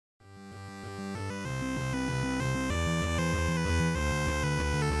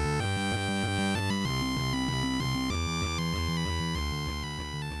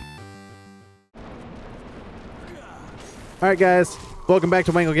All right, guys. Welcome back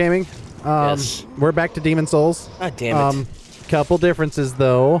to Wangle Gaming. Yes. We're back to Demon Souls. God damn it. Couple differences,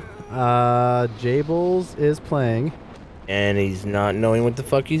 though. Jables is playing. And he's not knowing what the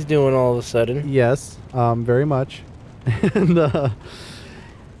fuck he's doing all of a sudden. Yes, very much. And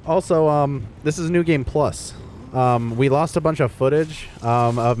also, this is New Game Plus. We lost a bunch of footage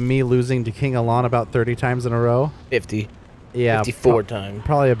of me losing to King Alon about 30 times in a row. 50. Yeah. 54 times.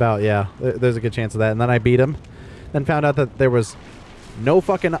 Probably about, yeah. There's a good chance of that. And then I beat him. Then found out that there was no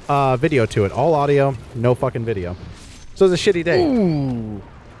fucking video to it. All audio, no fucking video. So it was a shitty day. Ooh.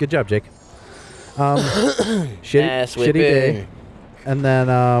 Good job, Jake. Shitty day. And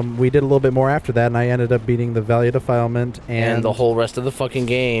then we did a little bit more after that, and I ended up beating the Value Defilement and the whole rest of the fucking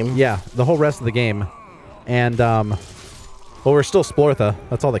game. Yeah, the whole rest of the game. And, well, we're still Splortha.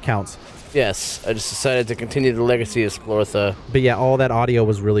 That's all that counts. Yes, I just decided to continue the legacy of Splortha. But yeah, all that audio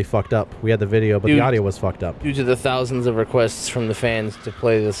was really fucked up. We had the video, but the audio was fucked up. Due to the thousands of requests from the fans to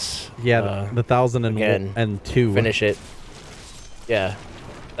play this. Yeah, the 1,002. Finish it. Yeah.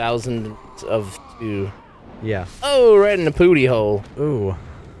 Thousands of 2. Yeah. Oh, right in the pooty hole. Ooh.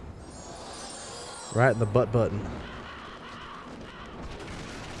 Right in the butt button.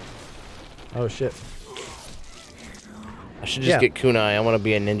 Oh, shit. I should just get kunai. I want to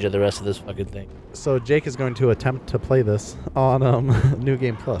be a ninja the rest of this fucking thing. So Jake is going to attempt to play this on New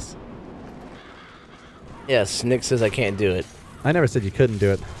Game Plus. Yes, Nick says I can't do it. I never said you couldn't do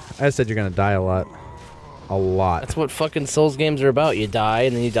it. I said you're going to die a lot. A lot. That's what fucking Souls games are about. You die,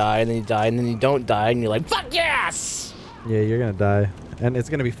 and then you die, and then you die, and then you don't die, and you're like, fuck yes! Yeah, you're going to die. And it's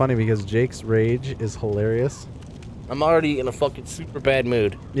going to be funny because Jake's rage is hilarious. I'm already in a fucking super bad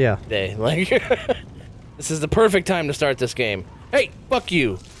mood. Yeah. Today. Like, this is the perfect time to start this game. Hey, fuck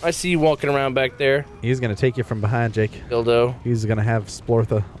you. I see you walking around back there. He's going to take you from behind, Jake. Dildo. He's going to have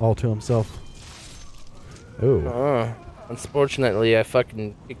Splortha all to himself. Ooh. Unfortunately, I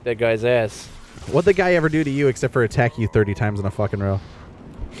fucking kicked that guy's ass. What'd the guy ever do to you except for attack you 30 times in a fucking row?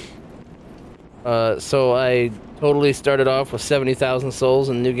 So I totally started off with 70,000 souls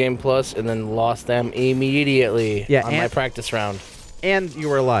in New Game Plus and then lost them immediately on my practice round. And you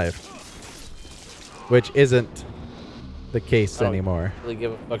were alive. Which isn't the case anymore. I don't really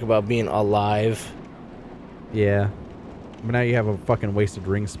give a fuck about being alive. Yeah. But now you have a fucking wasted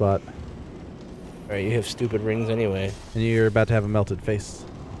ring spot. Alright, you have stupid rings anyway. And you're about to have a melted face.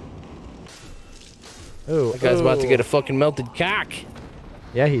 Oh, that guy's about to get a fucking melted cock.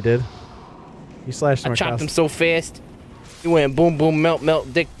 Yeah, he did. You slashed him I chopped across. him so fast. He went boom, boom, melt,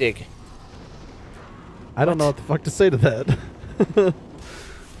 melt, dick, dick. I don't know what the fuck to say to that.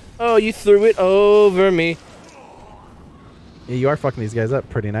 Oh, you threw it over me. Yeah, you are fucking these guys up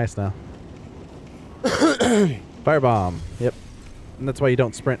pretty nice now. Firebomb. Yep. And that's why you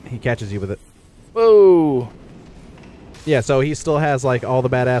don't sprint. He catches you with it. Whoa. Yeah, so he still has like all the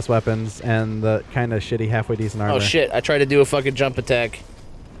badass weapons and the kind of shitty halfway decent armor. Oh shit, I tried to do a fucking jump attack.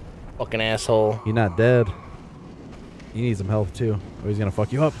 Fucking asshole. You're not dead. You need some health too, or he's gonna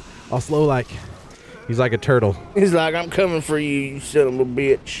fuck you up. All slow like. He's like a turtle. He's like, I'm coming for you, you son of a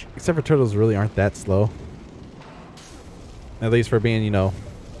bitch. Except for turtles really aren't that slow. At least for being, you know,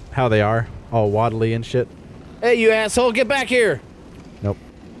 how they are. All waddly and shit. Hey, you asshole, get back here! Nope.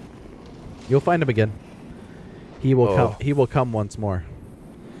 You'll find him again. He will come. He will come once more.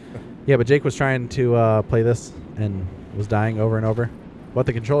 Yeah, but Jake was trying to play this and was dying over and over. But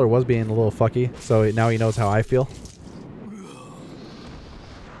the controller was being a little fucky, so now he knows how I feel.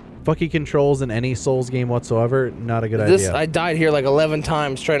 Fucky controls in any Souls game whatsoever, not a good idea. I died here like 11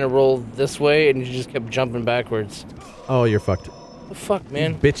 times trying to roll this way, and you just kept jumping backwards. Oh, you're fucked. What the fuck,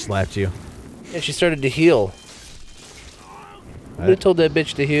 man? Bitch slapped you. Yeah, she started to heal. Who told that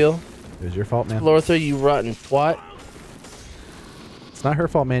bitch to heal? It was your fault, man. Lortha, you rotten twat. It's not her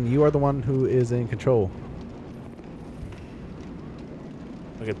fault, man. You are the one who is in control.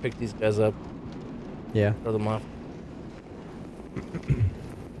 I could pick these guys up. Yeah. Throw them off.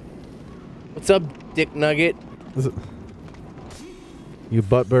 What's up, dick nugget? You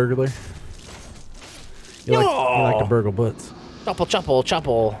butt burglar? You like to burgle butts. Chopple, chopple,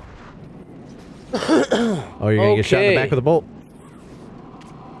 chopple. Oh, you're gonna get shot in the back with a bolt.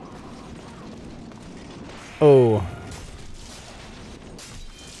 Oh.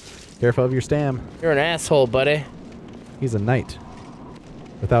 Careful of your stam. You're an asshole, buddy. He's a knight.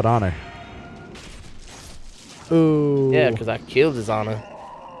 Without honor. Ooh. Yeah, because I killed his honor.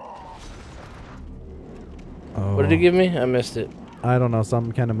 Oh. What did he give me? I missed it. I don't know,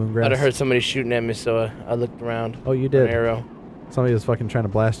 some kind of moongrass. I heard somebody shooting at me, so I looked around. Oh, you did? An arrow. Somebody was fucking trying to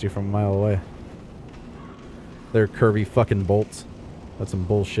blast you from a mile away. They're curvy fucking bolts. That's some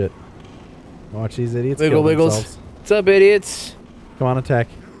bullshit. Watch these idiots Wiggle kill wiggles. themselves. What's up, idiots? Come on, attack.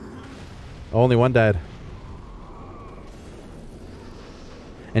 Oh, only one died.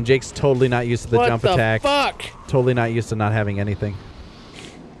 And Jake's totally not used to the jump attack. What the fuck? Totally not used to not having anything.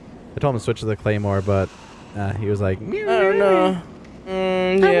 I told him to switch to the Claymore, but he was like, I don't know.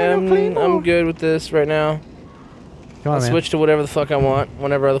 Yeah, I'm good with this right now. Come on, I'll switch to whatever the fuck I want,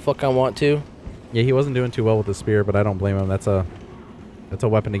 whenever the fuck I want to. Yeah, he wasn't doing too well with the spear, but I don't blame him. That's a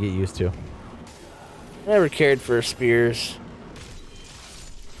weapon to get used to. I never cared for spears.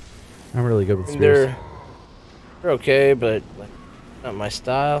 I'm really good with spears. They're okay, but like, not my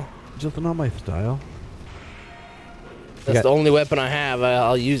style. Just not my style. That's the only weapon I have.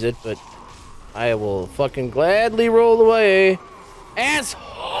 I'll use it, but I will fucking gladly roll away.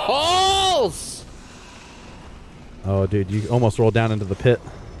 Assholes! Oh, dude, you almost rolled down into the pit.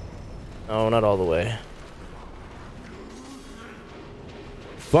 No, not all the way.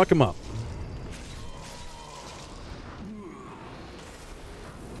 Fuck him up.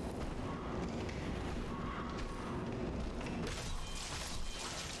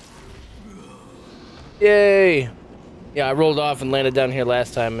 Yay! Yeah, I rolled off and landed down here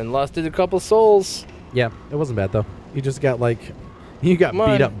last time and lost a couple souls. Yeah, it wasn't bad though. You just got like, you got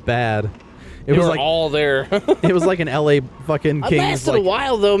beat up bad. It was like all there. It was like an LA fucking Kings. I lasted a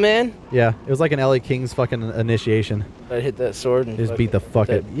while though, man. Yeah, it was like an LA Kings fucking initiation. I hit that sword and just beat the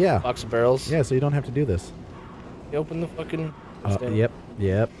fuck out. Yeah. Box of barrels. Yeah, so you don't have to do this. You open the fucking.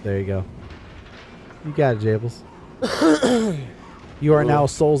 Yep. There you go. You got it, Jables. You are now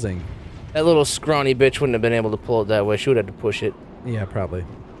soulsing. That little scrawny bitch wouldn't have been able to pull it that way. She would have had to push it. Yeah, probably.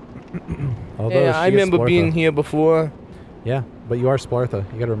 Although yeah, I remember being here before. Yeah, but you are Splartha.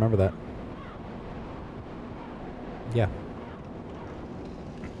 You got to remember that. Yeah.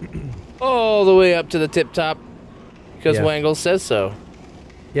 All the way up to the tip top, because Wangle says so.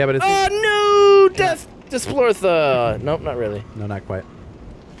 Yeah, but it's. Oh no! Death to Splartha. Nope, not really. No, not quite.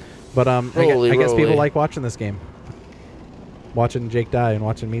 But I guess people like watching this game. Watching Jake die and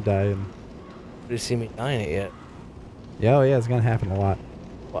watching me die and. You see me dying it yet? Yeah, oh yeah, it's gonna happen a lot.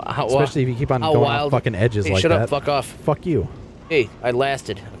 Well, especially if you keep on going off fucking edges like that. Shut up, fuck off. Fuck you. Hey, I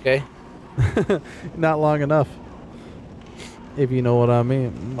lasted, okay? Not long enough. If you know what I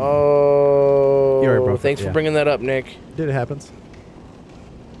mean. Oh, thanks for bringing that up, Nick. Dude, it happens.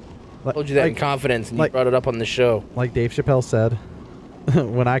 I told you that in confidence, and you brought it up on the show. Like Dave Chappelle said,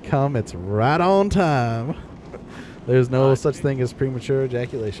 when I come, it's right on time. There's no such thing as premature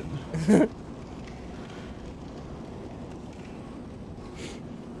ejaculation.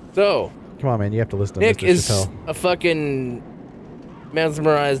 So, come on, man, you have to listen to Nick Mr. is Chappelle. a fucking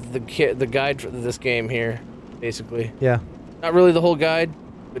mesmerized the guide for this game here, basically. Yeah. Not really the whole guide,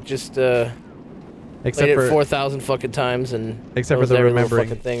 but just except played for it 4,000 fucking times and except for the remembering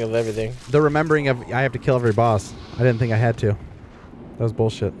fucking thing of everything. The remembering of I have to kill every boss. I didn't think I had to. That was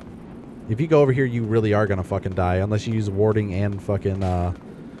bullshit. If you go over here, you really are gonna fucking die unless you use warding and fucking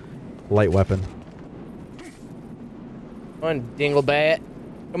light weapon. Come on, Dinglebat.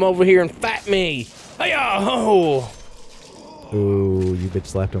 Come over here and fight me! Hi-yo! Ooh, you bitch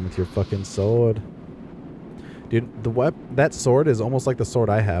slapped him with your fucking sword. Dude, that sword is almost like the sword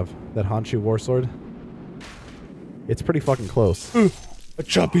I have. That Honshu war sword. It's pretty fucking close. I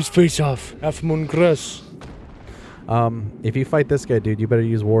chop his face off. Half moon grass. If you fight this guy, dude, you better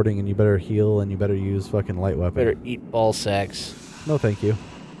use warding and you better heal and you better use fucking light weapon. Better eat ball sacks. No, thank you.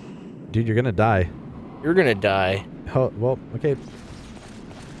 Dude, you're gonna die. You're gonna die. Oh, well, okay.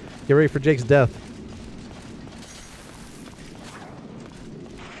 Get ready for Jake's death.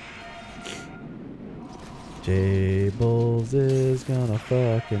 Jables is gonna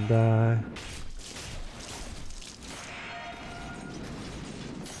fucking die.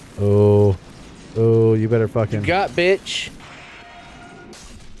 Oh. Oh, you better fucking... You got, bitch.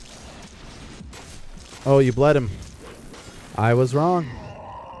 Oh, you bled him. I was wrong.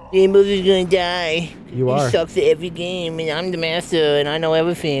 Jables is gonna die. You are. He sucks at every game, and I'm the master, and I know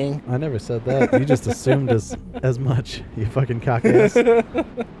everything. I never said that. You just assumed as much, you fucking cock ass.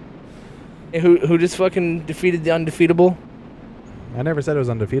 Hey, who just fucking defeated the undefeatable? I never said it was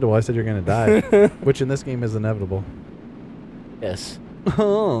undefeatable. I said you're gonna die, which in this game is inevitable. Yes.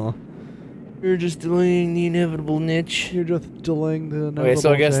 Oh. You're just delaying the inevitable, niche. You're just delaying the inevitable. Okay,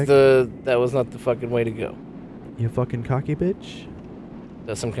 so I guess that was not the fucking way to go. You fucking cocky bitch.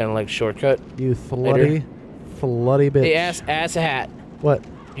 That's some kind of like shortcut. You slutty bitch. Hey, ass a hat. What?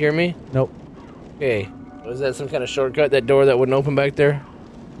 Hear me? Nope. Okay. Was that some kind of shortcut? That door that wouldn't open back there?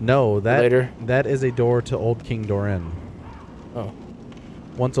 No, Later? that is a door to Old King Doran. Oh.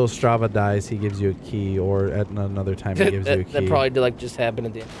 Once Ostrava dies, he gives you a key, or at another time he gives you a key. That probably did like just happen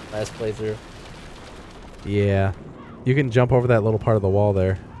at the end of the last playthrough. Yeah. You can jump over that little part of the wall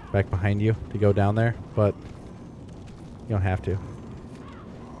there, back behind you, to go down there, but you don't have to.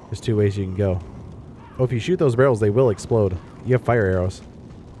 There's 2 ways you can go. Oh, if you shoot those barrels, they will explode. You have fire arrows.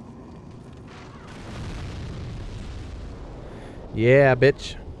 Yeah,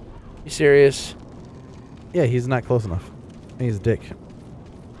 bitch. You serious? Yeah, he's not close enough. And he's a dick.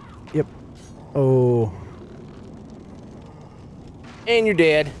 Yep. Oh. And you're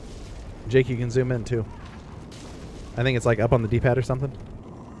dead. Jake, you can zoom in too. I think it's like up on the D-pad or something.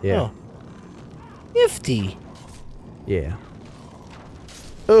 Yeah. Oh. Nifty. Yeah.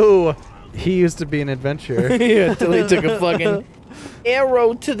 Oh, he used to be an adventurer. Yeah, until he took a fucking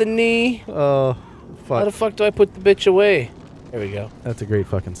arrow to the knee. Oh, fuck. How the fuck do I put the bitch away? There we go. That's a great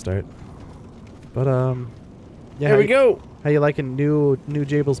fucking start. But yeah. There we go. How you liking new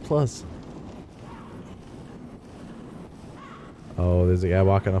Jables Plus? Oh, there's a guy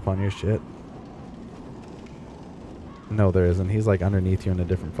walking up on your shit. No, there isn't. He's like underneath you in a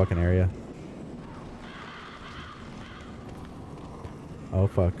different fucking area. Oh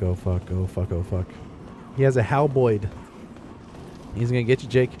fuck, oh fuck, oh fuck, oh fuck. He has a halboid. He's gonna get you,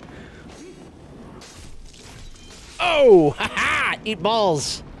 Jake. Oh! Ha-ha! Eat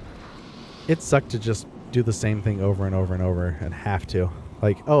balls! It sucked to just do the same thing over and over and over and have to.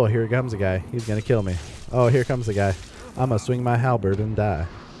 Like, oh, here comes a guy. He's gonna kill me. Oh, here comes a guy. I'm gonna swing my halberd and die.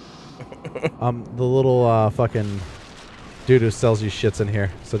 The little fucking dude who sells you shits in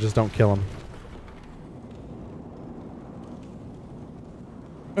here, so just don't kill him.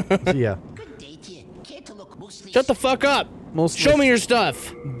 So, yeah. Shut the fuck up! Mostly show me your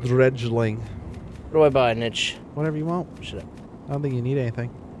stuff! Dredgeling. What do I buy, Nitch? Whatever you want. Shut up. I don't think you need anything.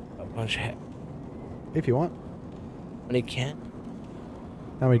 A bunch of... If you want. Money can't.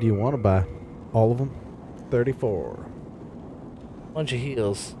 How many do you want to buy? All of them? 34. Bunch of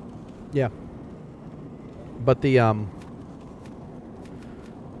heals. Yeah. But the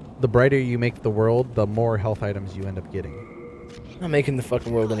brighter you make the world, the more health items you end up getting. Not making the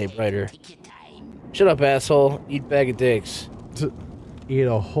fucking world any brighter. Shut up, asshole. Eat bag of dicks. Eat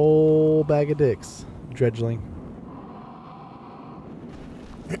a whole bag of dicks. Dredgeling.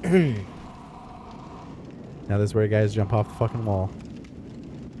 Now this is where guys jump off the fucking wall.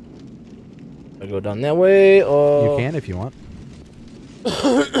 I go down that way, or... You can if you want.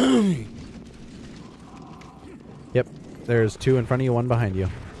 Yep. There's 2 in front of you, 1 behind you.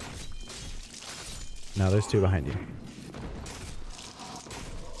 No, there's 2 behind you.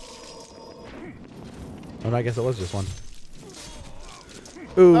 Oh, no, I guess it was just 1.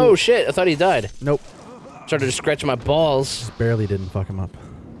 Ooh. Oh, shit. I thought he died. Nope. Started to scratch my balls. Just barely didn't fuck him up.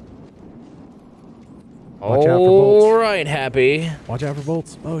 Watch out for bolts. All right, Happy. Watch out for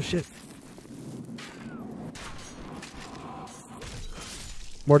bolts. Oh, shit.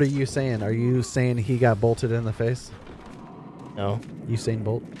 What are you saying? Are you saying he got bolted in the face? No. Usain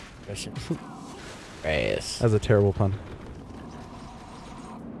Bolt? Yes. That's a terrible pun.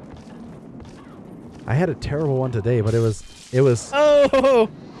 I had a terrible one today, but it was... Oh!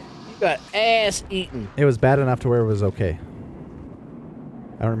 You got ass eaten. It was bad enough to where it was okay.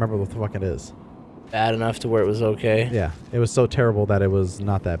 I don't remember what the fuck it is. Bad enough to where it was okay? Yeah. It was so terrible that it was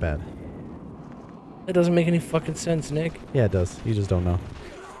not that bad. That doesn't make any fucking sense, Nick. Yeah, it does. You just don't know.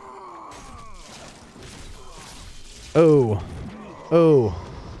 Oh. Oh.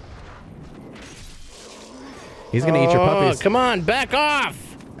 He's gonna eat your puppies. Come on, back off!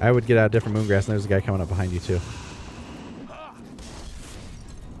 I would get out of different moongrass, and there's a guy coming up behind you, too.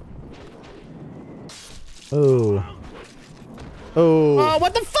 Oh. Oh. Oh,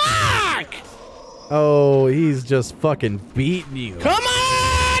 what the fuck? Oh, he's just fucking beating you. Come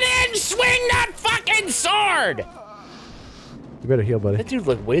on and swing that fucking sword! You better heal, buddy. That dude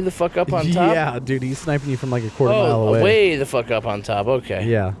like way the fuck up on top? Yeah, dude, he's sniping you from like a quarter mile away. Way the fuck up on top, okay.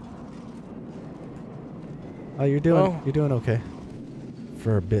 Yeah. Oh, you're doing okay.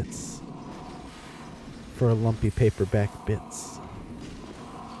 For bits. For a lumpy paperback bits.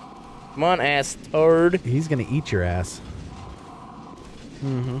 Come on, ass turd. He's gonna eat your ass.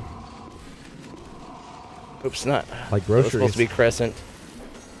 Mm-hmm. Oops, not. Like groceries. It's supposed to be crescent.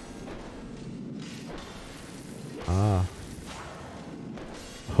 Ah.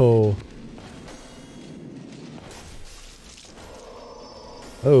 Oh.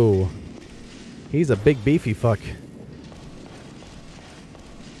 Oh. He's a big beefy fuck.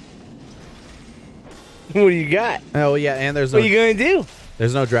 What do you got? Oh yeah, and there's no... What are you gonna do?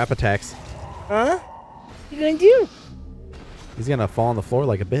 There's no drop attacks. Huh? What you gonna do? He's gonna fall on the floor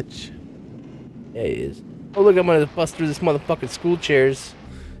like a bitch. Yeah, he is. Oh look, I'm gonna bust through this motherfucking school chairs.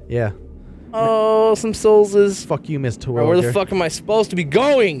 Yeah. Oh, some souls is... Fuck you, Miss Terwilliger. Right, where the fuck am I supposed to be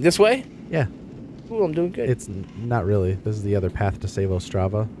going? This way? Yeah. Ooh, I'm doing good. It's not really. This is the other path to save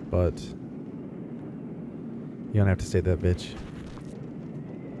Ostrava, but you don't have to save that bitch.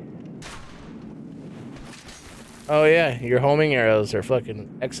 Oh yeah, your homing arrows are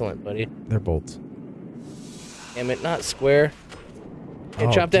fucking excellent, buddy. They're bolts. Damn it, not square.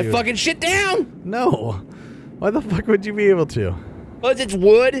 Can't chop that fucking shit down! No! Why the fuck would you be able to? Because it's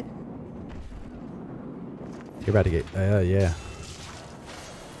wood? You're about to get... yeah.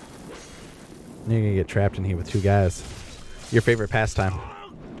 You're gonna get trapped in here with 2 guys. Your favorite pastime.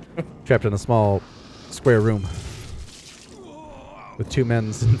 Trapped in a small square room. With 2 men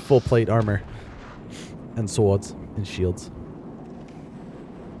in full plate armor. And swords. And shields.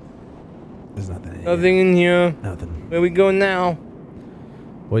 There's nothing in here. Nothing in here. Nothing. Where we going now?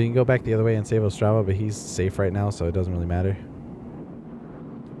 Well, you can go back the other way and save Ostrava, but he's safe right now, so it doesn't really matter.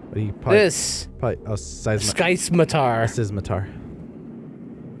 But he probably... Skysmatar. Sismatar.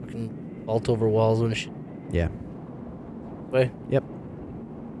 Fucking vault over walls and shit. Yeah. Way? Yep.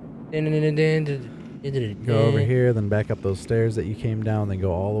 Go over here, then back up those stairs that you came down, then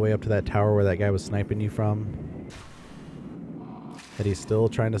go all the way up to that tower where that guy was sniping you from. That he's still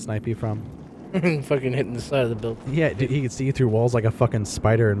trying to snipe you from. Fucking hitting the side of the building. Yeah, dude, he could see you through walls like a fucking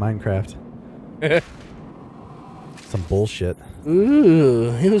spider in Minecraft. Some bullshit.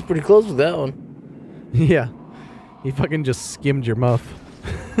 Ooh, he was pretty close with that one. Yeah. He fucking just skimmed your muff.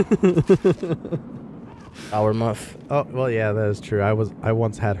 Our muff. Oh, well, yeah, that is true. I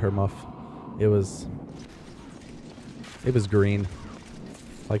once had her muff. It was green.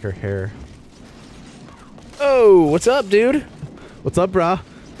 Like her hair. Oh, what's up, dude? What's up, brah?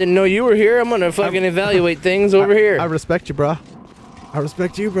 Didn't know you were here. I'm gonna fucking evaluate things over here. I respect you, brah. I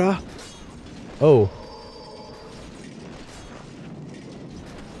respect you, brah. Oh.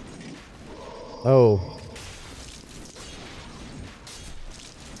 Oh.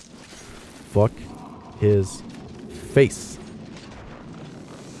 Fuck his face.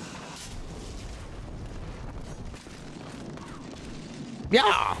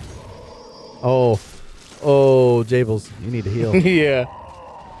 Yeah. Oh. Oh, Jables, you need to heal. Yeah.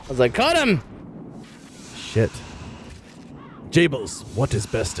 I was like, cut him! Shit. Jables, what is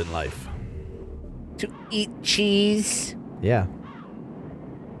best in life? To eat cheese. Yeah.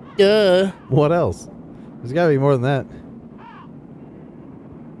 Duh. What else? There's gotta be more than that.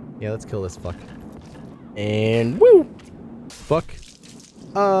 Yeah, let's kill this fuck. And woo! Fuck.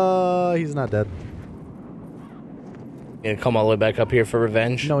 He's not dead. Gonna come all the way back up here for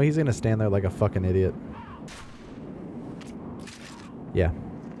revenge? No, he's gonna stand there like a fucking idiot. Yeah.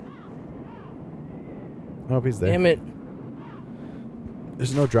 I hope he's there. Damn it.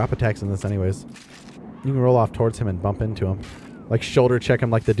 There's no drop attacks in this anyways. You can roll off towards him and bump into him. Like shoulder check him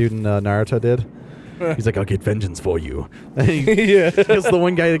like the dude in Naruto did. He's like, I'll get vengeance for you. And Yeah. Because the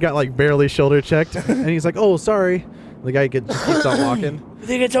one guy that got like barely shoulder checked. And he's like, oh, sorry. The guy just keeps on walking. You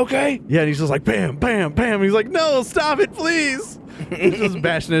think it's okay? Yeah, and he's just like, bam, bam, bam. And he's like, no, stop it, please. He's just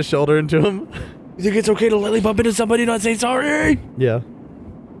bashing his shoulder into him. You think it's okay to lightly bump into somebody and not say sorry? Yeah.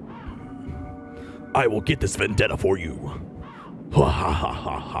 I will get this vendetta for you. Ha ha ha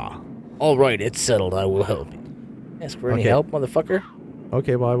ha ha. All right, it's settled. I will help you. Ask for any help, motherfucker?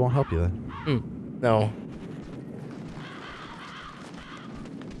 Okay, well, I won't help you then. No.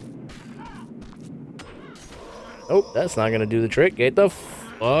 Oh, that's not gonna do the trick. Get the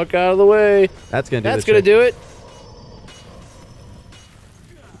fuck out of the way. That's gonna do That's gonna do it.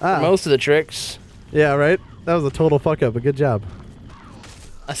 For most of the tricks. Yeah, right? That was a total fuck up, but good job.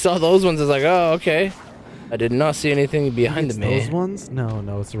 I saw those ones. I was like, oh, okay. I did not see anything behind me. Those ones? No,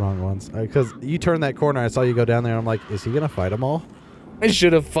 it's the wrong ones. Because you turned that corner, I saw you go down there, and I'm like, is he gonna fight them all? I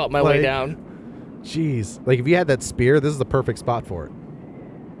should have fought my way down. Jeez. Like, if you had that spear, this is the perfect spot for it.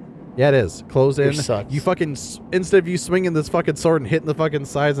 Yeah, it is. Close in. Sucks. You fucking, instead of you swinging this fucking sword and hitting the fucking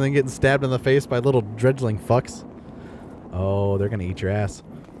sides and then getting stabbed in the face by little dredgling fucks. Oh, they're gonna eat your ass.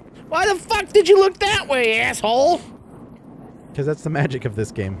 Why the fuck did you look that way, asshole? Because that's the magic of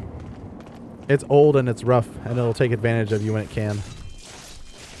this game. It's old and it's rough, and it'll take advantage of you when it can.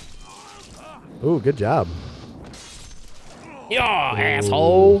 Ooh, good job. Yeah,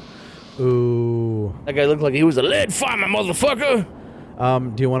 asshole. Ooh. That guy looked like he was a lead farmer, motherfucker.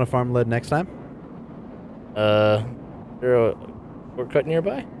 Do you want to farm lead next time? Is there a shortcut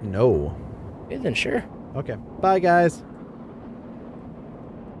nearby? No. Okay, then sure. Okay. Bye, guys.